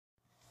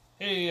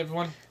Hey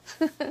everyone.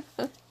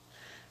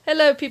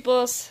 Hello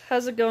peoples,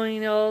 how's it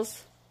going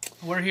y'alls?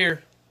 We're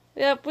here.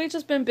 Yep, we've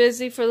just been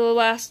busy for the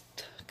last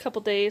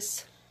couple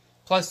days.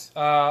 Plus,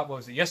 what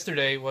was it?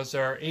 Yesterday was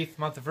our 8th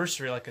month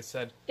anniversary, like I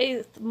said.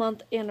 8th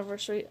month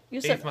anniversary.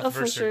 You said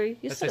anniversary.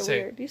 You said it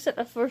weird. You said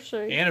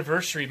anniversary.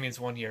 Anniversary means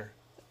 1 year.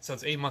 So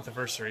it's 8th month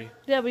anniversary.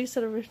 Yeah, but you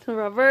said a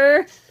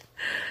rubber.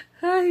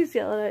 He's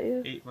yelling at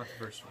you. 8th month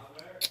anniversary.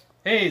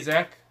 Hey,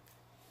 Zach.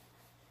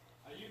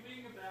 Are you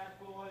being a bad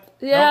boy?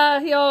 Yeah,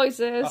 Nope. he always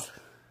is. Oh.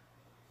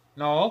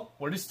 No,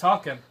 we're just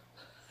talking.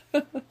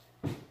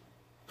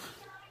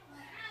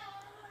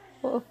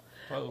 Well,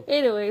 Uh-oh.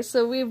 anyway,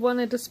 so we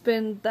wanted to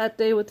spend that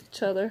day with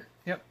each other.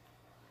 Yep.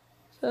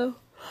 So,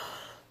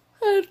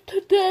 and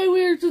today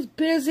we were just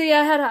busy.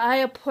 I had an eye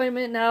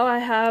appointment. Now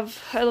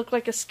I look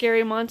like a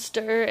scary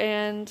monster,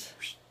 and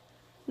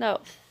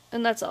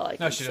and that's all I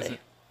can No, she say. doesn't.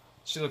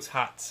 She looks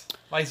hot.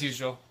 As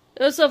usual.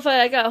 It was so funny.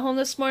 I got home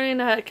this morning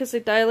because they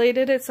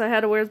dilated it, so I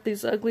had to wear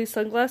these ugly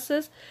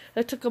sunglasses.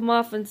 I took them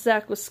off, and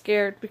Zach was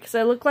scared because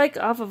I looked like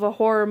off of a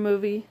horror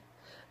movie.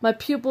 My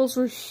pupils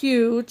were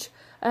huge.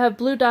 I have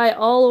blue dye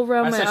all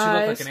around my eyes. I said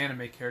she looked like an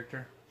anime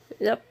character.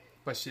 Yep.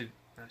 But she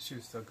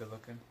was still good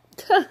looking.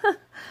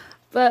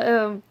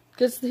 But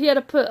because he had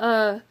to put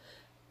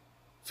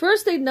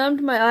first they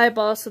numbed my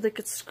eyeballs so they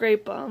could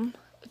scrape them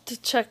to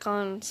check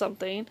on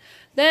something.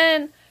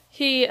 Then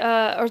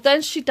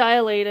then she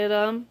dilated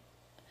them.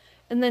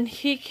 And then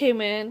he came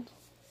in,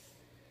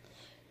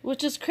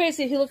 which is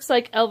crazy. He looks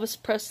like Elvis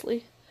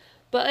Presley.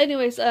 But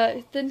anyways,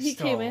 then he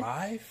came in. Still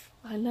alive?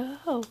 I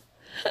know.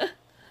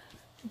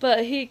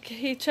 But he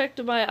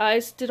checked my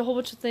eyes, did a whole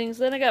bunch of things.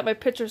 Then I got my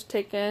pictures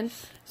taken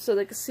so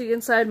they could see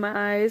inside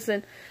my eyes.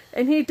 And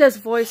he does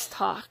voice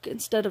talk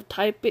instead of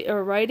typing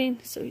or writing.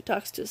 So he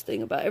talks to his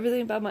thing about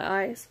everything about my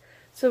eyes.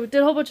 So we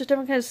did a whole bunch of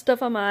different kinds of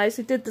stuff on my eyes.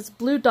 He did this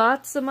blue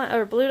dots in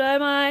blue dye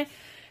in my eye.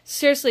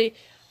 Seriously.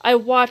 I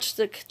watched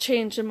the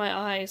change in my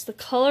eyes, the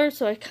color,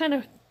 so I kind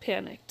of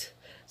panicked.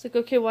 It's like,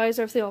 okay, why is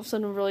everything all of a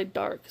sudden really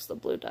dark? It's the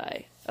blue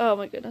dye. Oh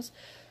my goodness.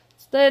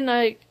 Then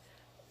now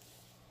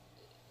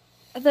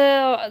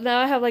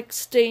I have like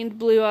stained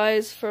blue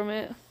eyes from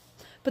it.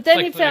 But then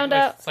he found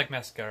out. It's like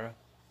mascara.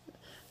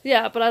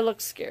 Yeah, but I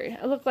look scary.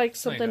 I look like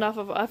something off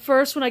of. At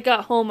first, when I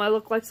got home, I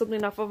looked like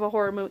something off of a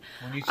horror movie.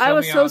 When you I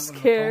was me so on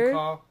scared. The phone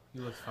call,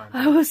 you look fine.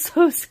 I was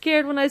so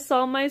scared when I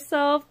saw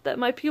myself that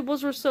my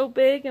pupils were so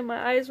big and my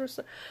eyes were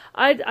so.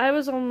 I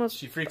was almost.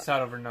 She freaks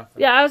out over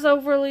nothing. Yeah, I was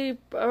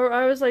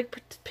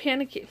like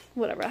panicking.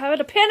 Whatever. I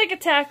had a panic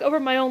attack over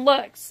my own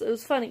looks. It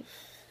was funny.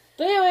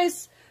 But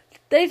anyways,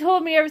 they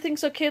told me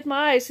everything's okay with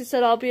my eyes. He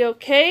said I'll be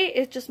okay.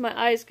 It's just my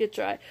eyes get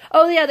dry.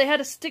 Oh yeah, they had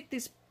to stick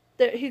these.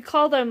 He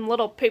called them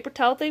little paper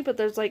towel thing, but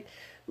there's like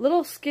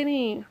little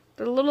skinny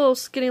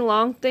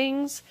long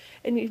things,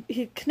 and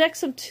he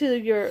connects them to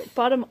your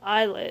bottom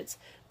eyelids.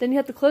 Then you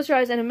have to close your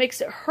eyes, and it makes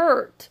it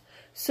hurt,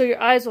 so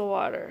your eyes will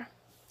water.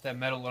 That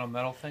little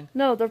metal thing?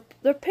 No,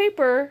 they're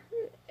paper,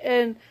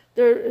 and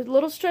they're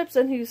little strips,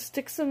 and he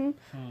sticks them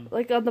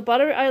like on the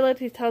bottom of your eyelid.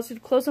 He tells you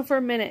to close them for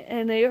a minute,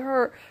 and they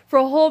hurt. For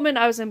a whole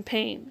minute, I was in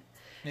pain.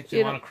 Makes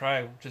me want to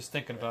cry just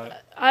thinking about it.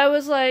 I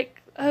was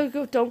like, oh,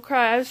 don't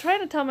cry. I was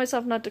trying to tell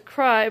myself not to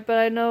cry, but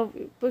I know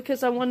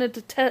because I wanted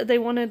to. They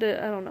wanted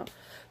to. I don't know.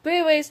 But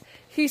anyways,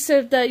 he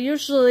said that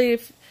usually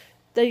if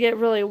they get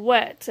really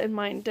wet, and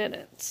mine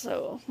didn't,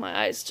 so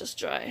my eyes just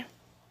dry.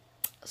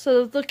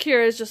 So the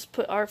cure is just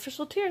put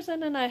artificial tears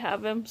in, and I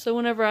have them. So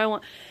whenever I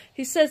want,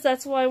 he says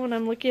that's why when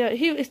I'm looking at,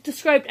 he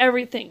described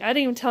everything. I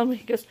didn't even tell him.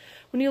 He goes,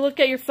 when you look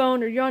at your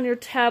phone or you're on your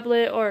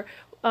tablet or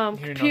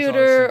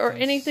computer or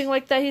anything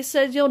like that, he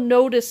said you'll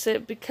notice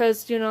it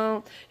because you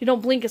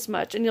don't blink as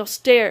much and you'll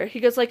stare.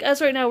 He goes like,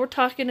 as right now we're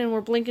talking and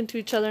we're blinking to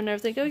each other and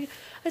everything. Oh,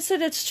 I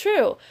said it's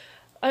true.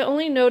 I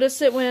only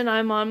notice it when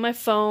I'm on my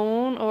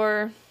phone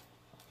or.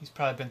 He's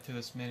probably been through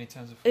this many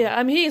times before. Yeah,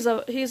 I mean he's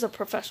a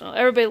professional.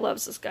 Everybody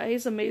loves this guy.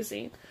 He's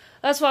amazing.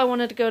 That's why I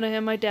wanted to go to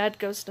him. My dad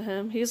goes to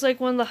him. He's like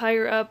one of the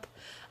higher up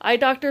eye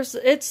doctors.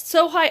 It's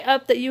so high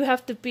up that you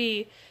have to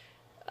be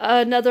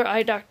another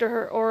eye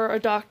doctor or a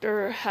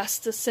doctor has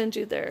to send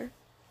you there.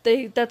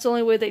 That's the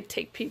only way they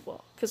take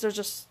people because they're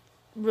just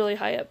really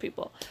high up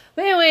people.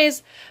 But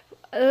anyways,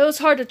 it was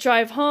hard to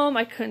drive home.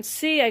 I couldn't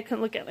see. I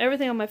couldn't look at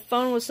everything on my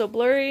phone. It was so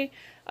blurry.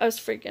 I was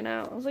freaking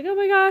out. I was like, oh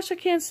my gosh, I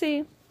can't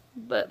see.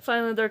 But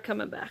finally, they're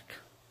coming back.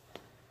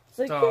 It's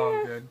like,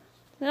 yeah. Good.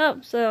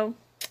 Yep, so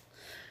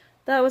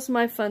that was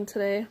my fun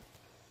today.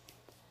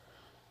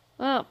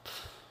 Up.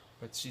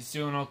 But she's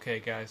doing okay,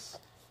 guys.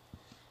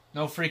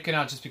 No freaking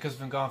out just because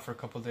we've been gone for a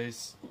couple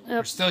days. Yep.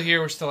 We're still here.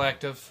 We're still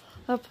active.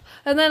 Up.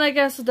 And then I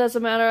guess it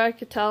doesn't matter. I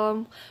could tell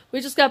them. We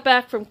just got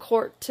back from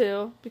court,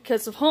 too,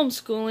 because of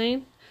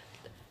homeschooling.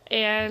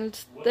 And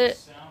what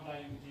sound I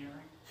am hearing?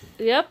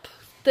 Yep.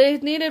 They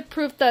needed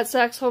proof that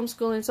Zach's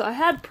homeschooling, so I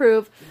had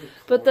proof,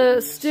 but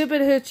the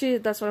stupid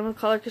hoochie, that's what I'm going to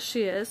call her because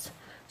she is,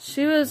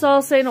 she was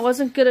all saying it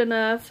wasn't good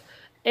enough,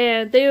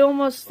 and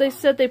they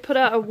said they put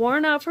out a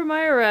warrant out for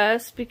my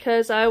arrest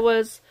because I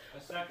was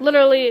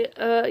literally,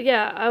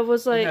 I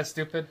was like, Isn't that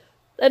stupid?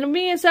 And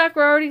me and Zach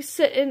were already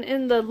sitting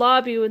in the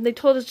lobby when they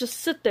told us just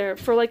sit there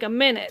for like a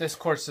minute. This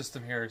court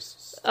system here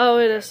is... Oh,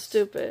 it is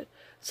stupid.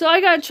 So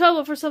I got in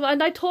trouble for something,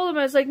 and I told him,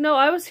 I was like, no,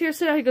 I was here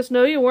sitting. He goes,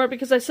 no, you weren't,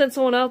 because I sent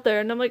someone out there.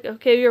 And I'm like,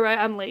 okay, you're right,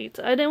 I'm late.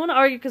 I didn't want to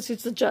argue because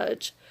he's the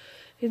judge.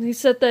 And he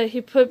said that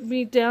he put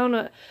me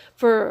down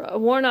for a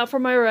warrant out for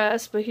my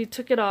arrest, but he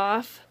took it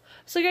off.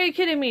 I was like, are you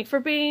kidding me? For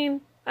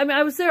being... I mean,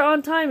 I was there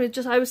on time.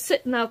 I was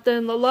sitting out there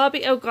in the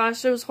lobby. Oh,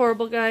 gosh, it was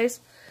horrible, guys.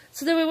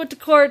 So then we went to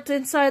court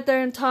inside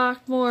there and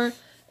talked more.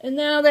 And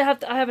now I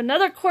have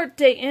another court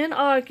date in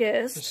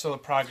August. Just show the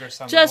progress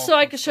on just so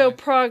I can show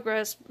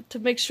progress to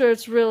make sure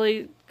it's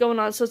really going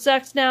on. So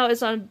Zach now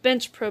is on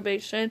bench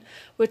probation,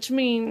 which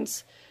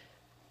means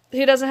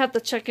he doesn't have to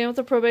check in with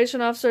the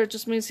probation officer. It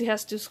just means he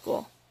has to do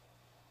school.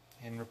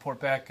 And report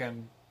back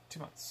in 2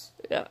 months.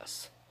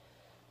 Yes.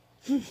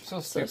 So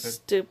stupid. So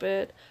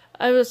stupid.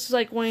 I was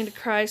like wanting to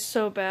cry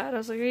so bad. I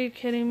was like, are you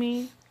kidding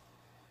me?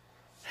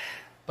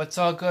 But it's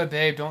all good,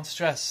 babe. Don't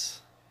stress.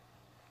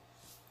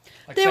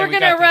 Like They were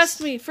going to arrest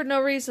me for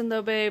no reason,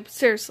 though, babe.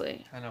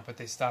 Seriously. I know, but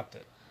they stopped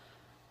it.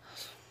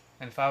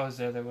 And if I was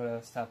there, they would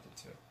have stopped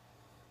it, too.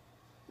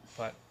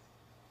 But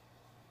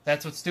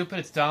that's what's stupid.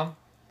 It's dumb.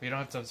 But you don't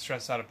have to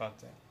stress out about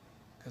that.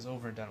 Because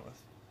over and done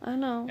with. I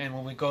know. And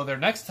when we go there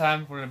next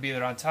time, we're going to be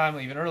there on time,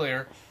 even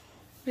earlier.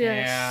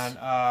 Yes.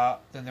 And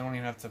then they won't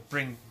even have to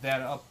bring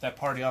that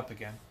party up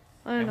again.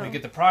 I know. And we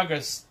get the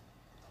progress.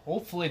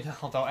 Hopefully,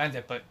 they'll end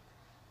it, but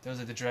those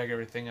are to drag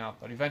everything out.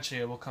 But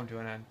eventually, it will come to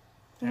an end.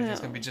 And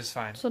it's going to be just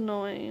fine. It's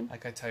annoying.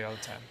 Like I tell you all the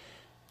time.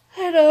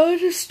 I know,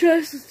 it just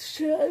stresses the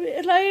shit out of me.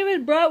 And I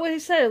even brought what he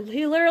said.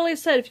 He literally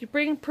said, if you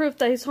bring proof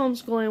that he's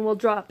homeschooling, we'll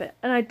drop it.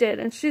 And I did.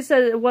 And she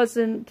said it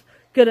wasn't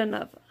good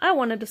enough. I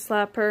wanted to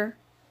slap her.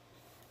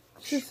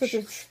 She's such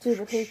a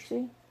stupid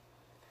hoochie.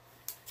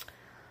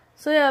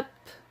 So, yep.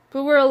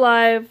 But we're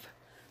alive.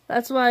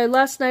 That's why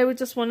last night we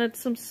just wanted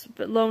some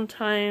alone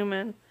time.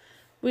 And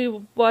we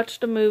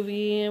watched a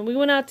movie. And we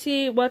went out to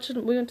eat. We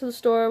went to the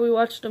store. We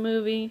watched a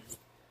movie.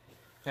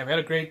 Yeah, we had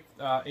a great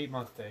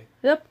 8-month day.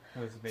 Yep.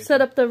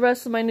 Set up the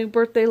rest of my new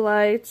birthday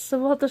lights. So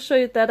we'll have to show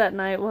you that at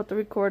night. We'll have to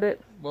record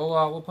it.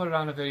 We'll put it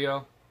on a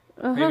video.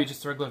 Maybe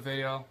just a regular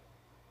video.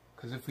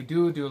 Because if we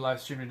do a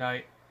live stream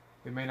tonight,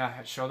 we may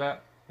not show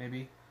that.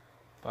 Maybe.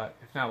 But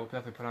if not, we'll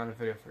definitely put on a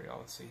video for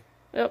y'all to see.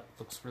 Yep.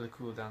 Looks really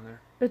cool down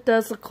there. It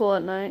does look cool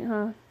at night,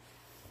 huh?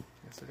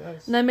 Yes, it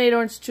does. And I made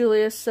Orange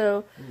Julius,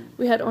 so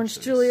we had Orange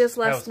Julius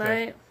last good.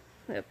 night.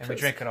 Yep, and we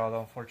drank it all,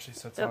 though, unfortunately,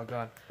 so it's all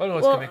gone.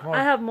 Otherwise, well, make more.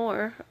 I have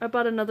more. I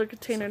bought another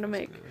container to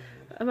make.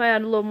 I might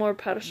add a little more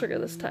powdered sugar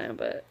this time,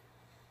 but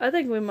I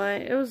think we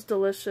might. It was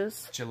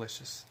delicious.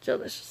 Delicious.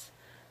 Delicious.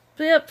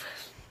 But yep,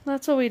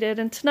 that's what we did.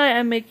 And tonight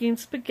I'm making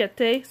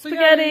spaghetti.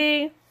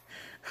 Spaghetti!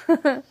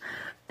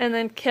 And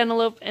then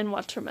cantaloupe and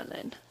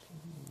watermelon.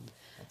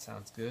 That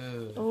sounds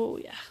good. Oh,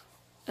 yeah.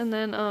 And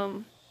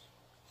then,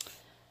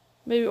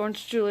 maybe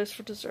Orange Julius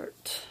for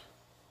dessert.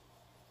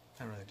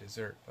 Not really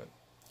dessert, but...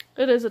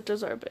 It is a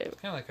dessert, babe.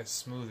 It's kind of like a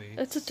smoothie.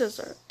 It's a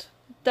dessert.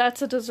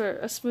 That's a dessert.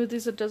 A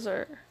smoothie's a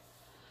dessert.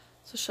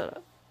 So shut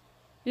up.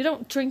 You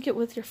don't drink it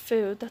with your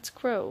food. That's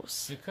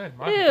gross. You could.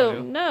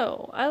 Ew,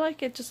 no. I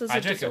like it just as a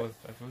dessert. I drink it with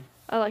my food.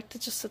 I like to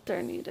just sit there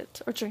and eat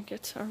it. Or drink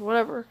it. Or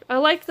whatever. I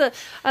like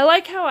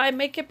how I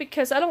make it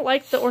because I don't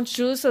like the Orange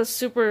Julius that's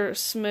super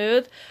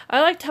smooth.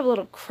 I like to have a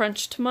little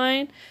crunch to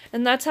mine.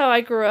 And that's how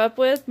I grew up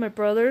with my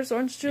brother's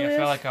Orange Julius. Yeah, I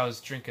felt like I was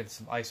drinking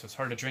some ice. It was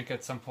hard to drink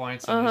at some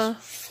points. And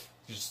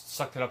just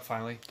sucked it up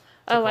finally.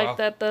 I like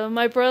that though.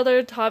 My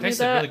brother taught me that.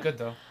 Tasted really good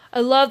though. I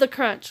love the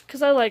crunch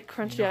because I like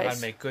crunchy ice.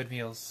 I make good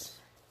meals.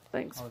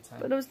 Thanks. All the time.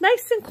 But it was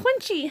nice and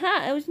crunchy,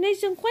 huh? It was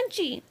nice and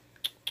crunchy.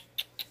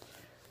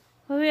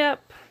 Oh,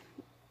 yep.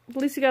 At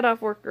least he got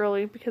off work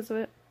early because of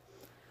it.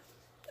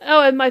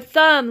 Oh, and my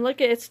thumb.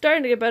 Look, it's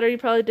starting to get better. You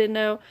probably didn't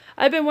know.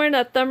 I've been wearing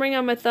that thumb ring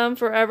on my thumb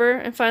forever,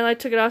 and finally I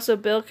took it off so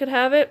Bill could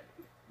have it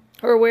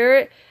or wear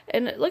it.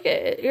 And look,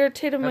 it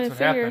irritated my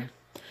finger. Happened.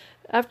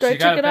 After I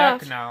took it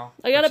off. Now,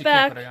 I got it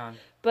back. Put it on.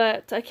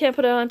 But I can't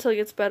put it on until it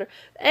gets better.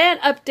 And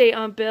update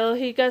on Bill.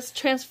 He got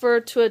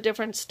transferred to a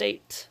different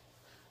state.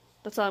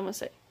 That's all I'm going to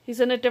say.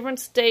 He's in a different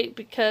state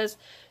because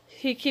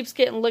he keeps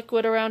getting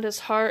liquid around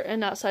his heart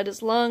and outside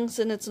his lungs,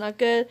 and it's not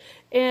good.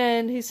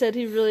 And he said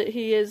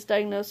he is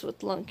diagnosed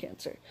with lung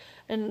cancer.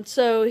 And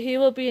so he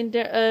will be in...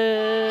 he'll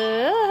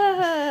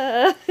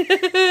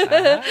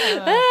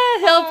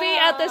be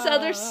at this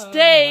other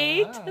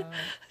state.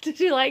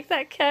 Did you like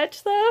that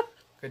catch, though?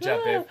 Good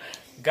job, babe.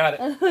 Got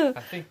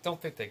it.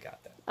 Don't think they got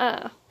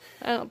that.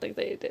 I don't think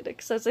they did it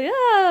because I was like,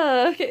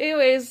 okay.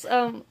 Anyways,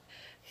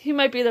 he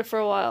might be there for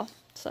a while,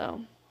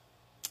 so.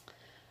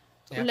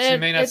 Yeah, so you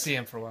may not see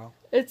him for a while.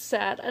 It's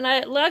sad, and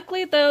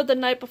luckily though, the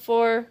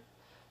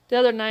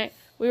other night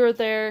we were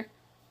there,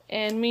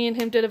 and me and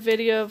him did a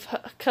video of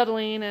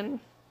cuddling, and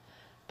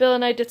Bill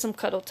and I did some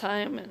cuddle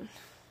time, and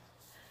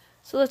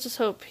so let's just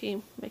hope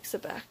he makes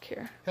it back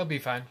here. He'll be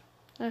fine.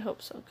 I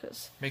hope so,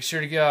 cause. Make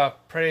sure to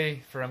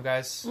pray for him,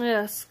 guys.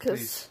 Yes,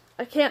 cause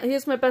I can't.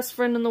 He's my best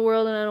friend in the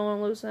world, and I don't want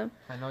to lose him.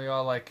 I know you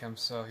all like him,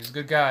 so he's a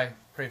good guy.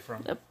 Pray for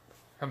him. Yep.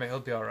 He'll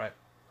be all right.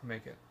 He'll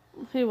make it.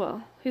 He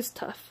will. He's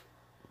tough.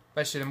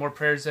 Especially the more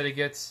prayers that he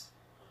gets,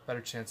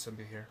 better chance he'll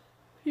be here.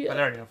 Yeah. But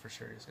I already know for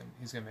sure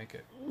he's gonna make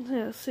it.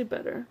 Yes, he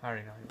better. I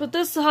already know. But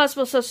this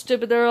hospital's so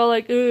stupid. They're all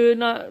like, ooh,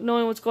 not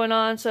knowing what's going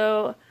on.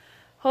 So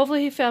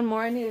hopefully he found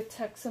more. I need to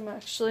text him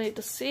actually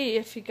to see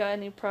if he got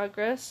any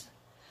progress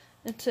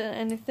into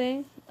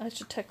anything. I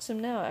should text him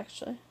now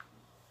actually.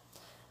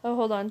 Oh,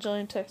 hold on.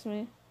 Jillian text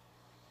me.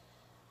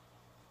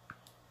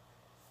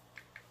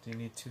 Do you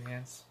need 2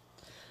 hands?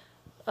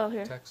 Oh,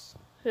 here. Text.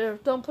 Here,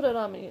 don't put it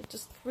on me.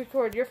 Just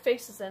record. Your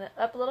face is in it.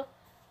 Up a little.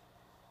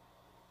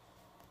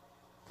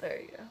 There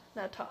you go.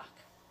 Now talk.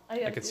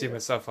 I can see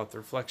myself out the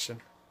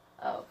reflection.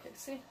 Oh, okay.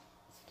 See?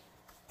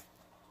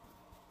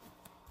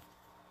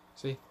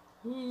 See?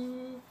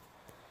 Ooh.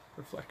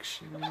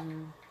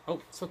 Reflection.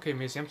 Oh, it's okay,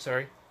 Maisie. I'm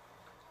sorry.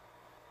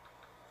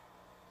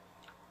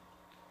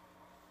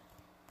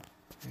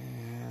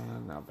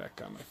 And now back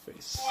on my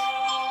face.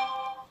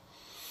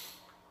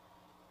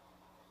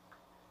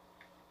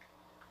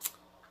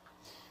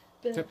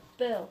 Bill, Yep.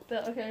 Bill.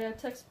 Okay, I gotta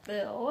text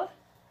Bill.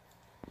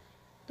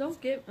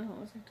 Don't get. Oh,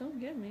 I was like, don't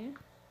get me.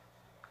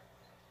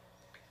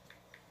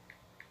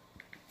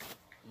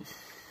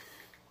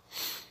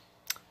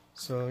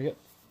 So, yep.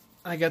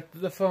 I got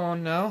the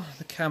phone now,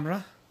 the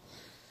camera.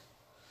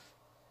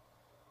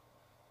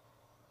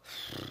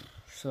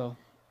 So,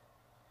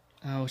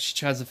 now she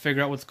tries to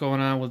figure out what's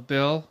going on with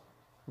Bill.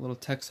 A little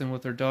texting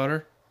with her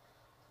daughter.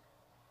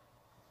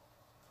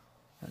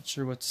 Not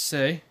sure what to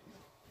say.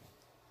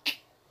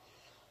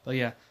 But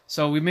yeah,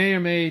 so we may or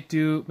may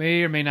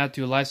not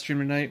do a live stream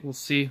tonight. We'll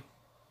see.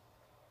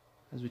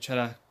 As we try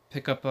to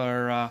pick up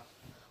our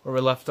where we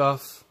left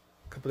off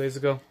a couple days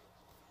ago.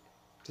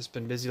 Just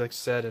been busy, like I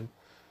said, and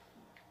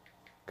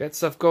got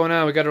stuff going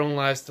on. We got our own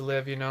lives to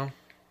live, you know.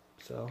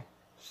 So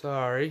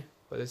sorry,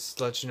 but this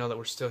lets you know that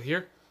we're still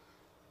here.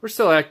 We're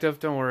still active.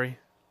 Don't worry.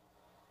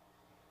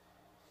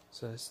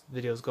 So this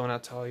video is going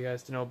out to all you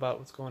guys to know about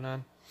what's going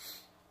on.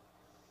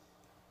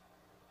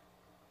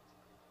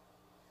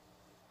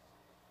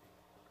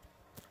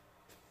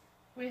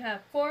 We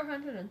have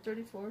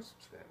 434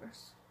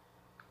 subscribers.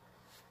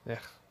 Yeah,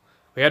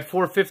 we had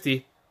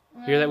 450.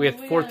 Hear that? We had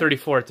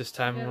 434 at this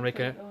time. We're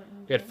making it.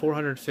 We had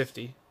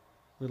 450.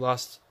 We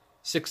lost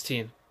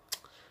 16.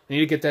 We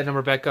need to get that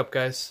number back up,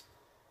 guys.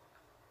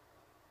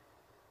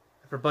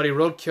 If our buddy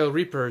Roadkill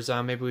Reaper is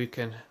on, maybe we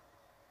can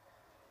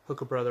hook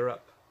a brother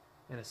up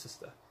and a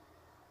sister.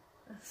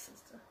 A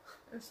sister.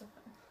 You're so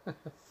funny.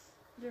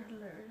 You're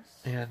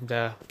hilarious. And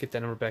get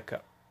that number back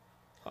up.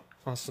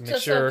 Also, make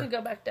Just sure. so it can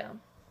go back down.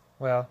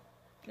 Well.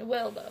 It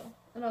will, though.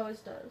 It always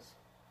does.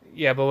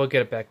 Yeah, but we'll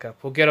get it back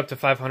up. We'll get up to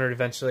 500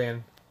 eventually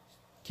and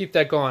keep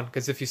that going.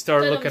 Because if you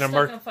start looking at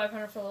on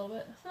 500 for a little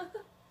bit.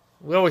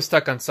 we always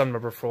stuck on some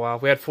number for a while.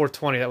 We had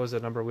 420. That was a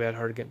number we had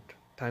hard to get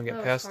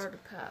past. Hard to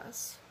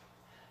pass.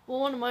 Well,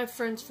 one of my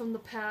friends from the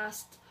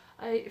past,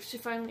 she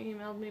finally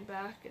emailed me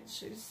back, and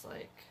she's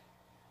like,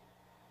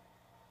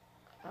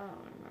 I don't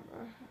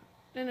remember.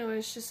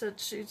 Anyway, she said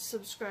she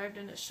subscribed,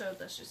 and it showed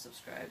that she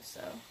subscribed.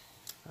 So.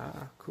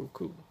 Ah,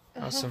 cool,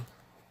 awesome.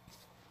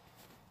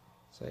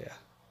 So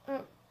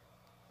yeah.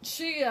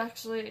 She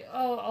actually,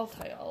 I'll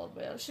tell you all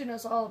about it. She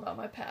knows all about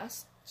my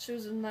past. She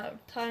was in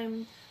that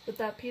time with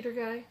that Peter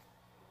guy.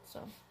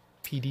 So.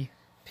 PD.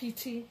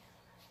 PT.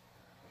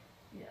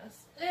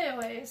 Yes.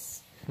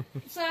 Anyways.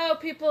 So,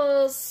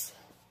 people's,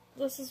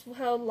 this is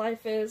how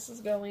life is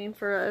going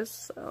for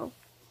us, so.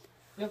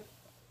 Yep.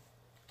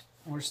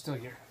 We're still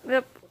here.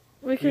 Yep.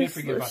 We could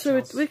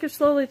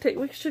slowly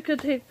could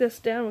take this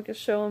down. We could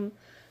show them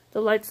the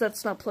lights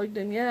that's not plugged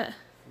in yet.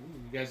 Ooh,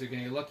 you guys are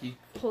getting lucky.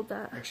 Hold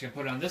that. We're actually going to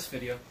put it on this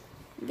video.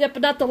 Yeah,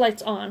 but not the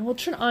lights on. We'll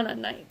turn it on at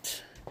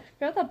night.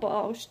 Grab that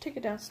ball. We should take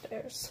it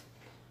downstairs.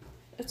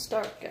 It's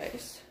dark,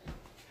 guys.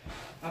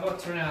 How about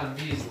turning on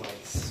these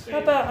lights? How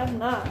about I'm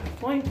not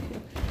going to?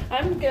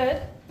 I'm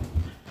good.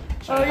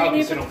 Oh, you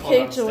need to put the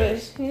cage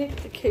away. You need to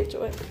put the cage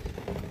away.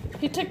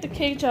 He took the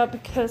cage out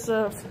because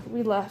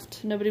we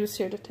left. Nobody was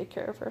here to take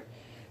care of her.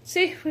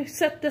 See, we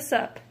set this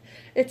up.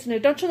 It's new.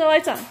 Don't turn the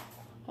lights on.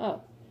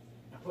 Oh.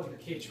 I put the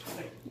cage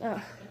away.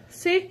 Oh.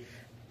 See?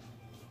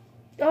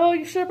 Oh,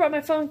 you should have brought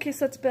my phone in case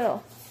that's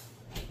Bill.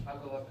 I'll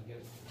go up and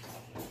get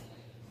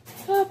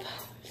it. Up.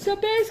 So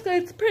basically,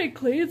 it's pretty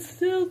clean. It's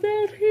still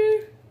down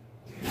here.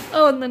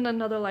 Oh, and then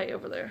another light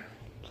over there.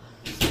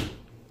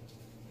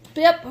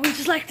 But yep, we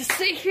just like to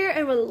sit here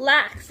and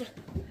relax.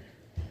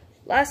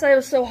 Last night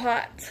was so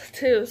hot,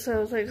 too, so I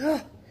was like,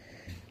 oh,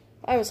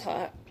 I was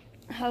hot.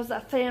 How's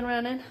that fan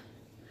running?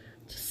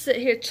 Just sit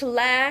here,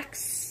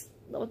 chillax,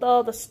 with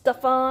all the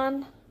stuff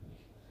on.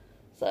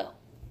 So.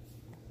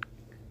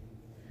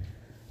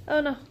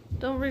 Oh, no,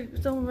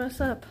 don't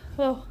mess up.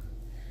 Oh.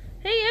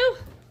 Hey, you!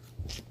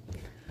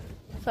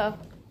 So.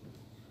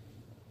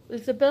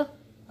 Is it Bill?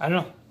 I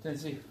don't know. Didn't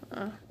see.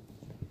 I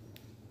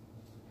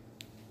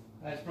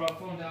just brought a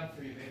phone down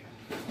for you, babe.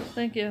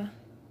 Thank you.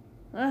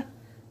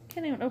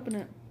 Can't even open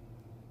it.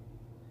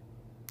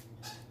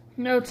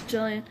 No, it's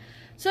Jillian.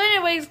 So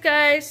anyways,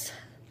 guys,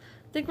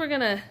 I think we're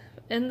gonna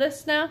end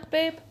this now,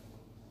 babe.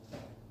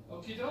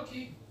 Okie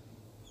dokie.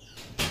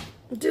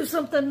 do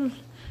something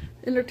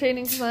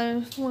entertaining because I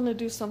want to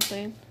do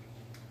something.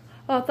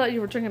 Oh, I thought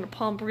you were drinking a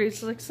Palm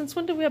Breeze. Like, since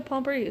when did we have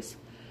Palm Breeze?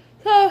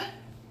 So,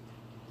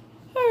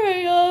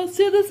 alright, y'all.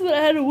 See, this is what I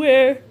had to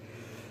wear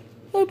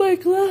on my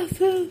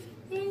glasses.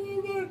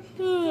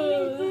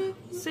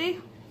 See?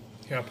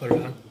 Here, I'll put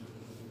it on.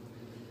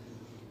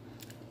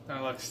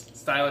 That looks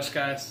stylish,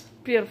 guys.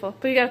 Beautiful.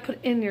 But you gotta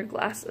put in your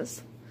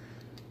glasses.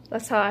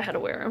 That's how I had to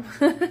wear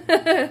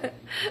them.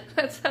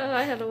 That's how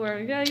I had to wear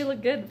them. Yeah, you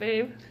look good,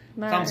 babe.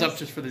 Nice. Thumbs up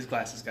just for these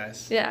glasses,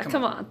 guys. Yeah,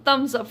 come on.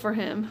 Thumbs up for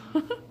him.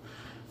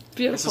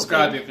 Beautiful. And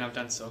subscribe babe. if you've not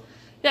done so.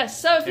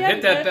 Yes, so if you And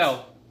hit that haven't-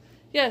 bell.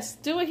 Yes,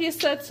 do what he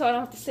said so I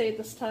don't have to say it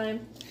this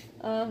time.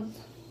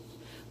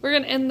 We're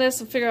gonna end this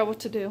and figure out what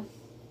to do.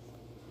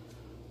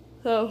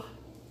 So,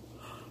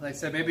 Like I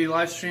said, maybe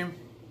live stream.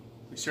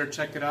 Be sure to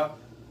check it out.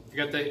 If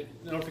you got the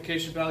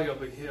notification bell, you'll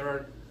be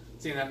here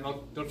seeing that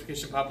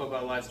notification pop up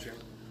about live stream.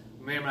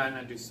 We may or may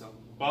not do so.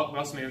 Well, we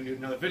also may do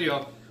another video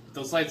with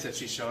those lights that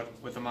she showed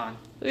with them on.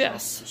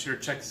 yes, So be sure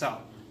to check this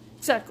out.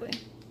 exactly.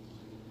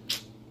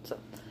 So,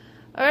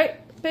 all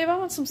right, babe, I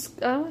want some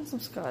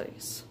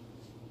Scotties.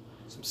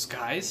 Some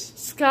skies?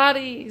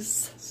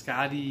 Scotties.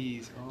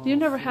 Scotties. Oh, You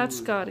never had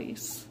food.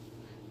 Scotties.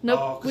 Nope,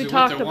 Oh, 'cause we we went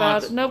talked there about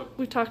once, it. Nope, but-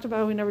 we talked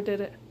about it. We never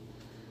did it.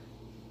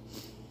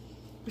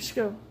 We should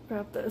go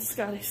grab the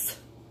Scotties.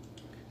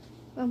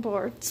 I'm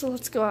bored, so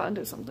let's go out and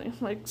do something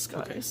like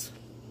Scotties.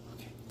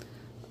 Okay.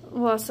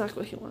 Well, that's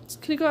exactly what he wants.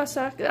 Can you go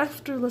outside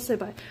after? Let's say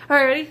bye. All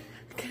right, ready?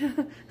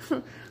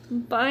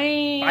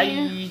 Bye.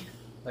 Bye.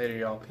 Later,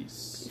 y'all.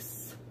 Peace. Peace.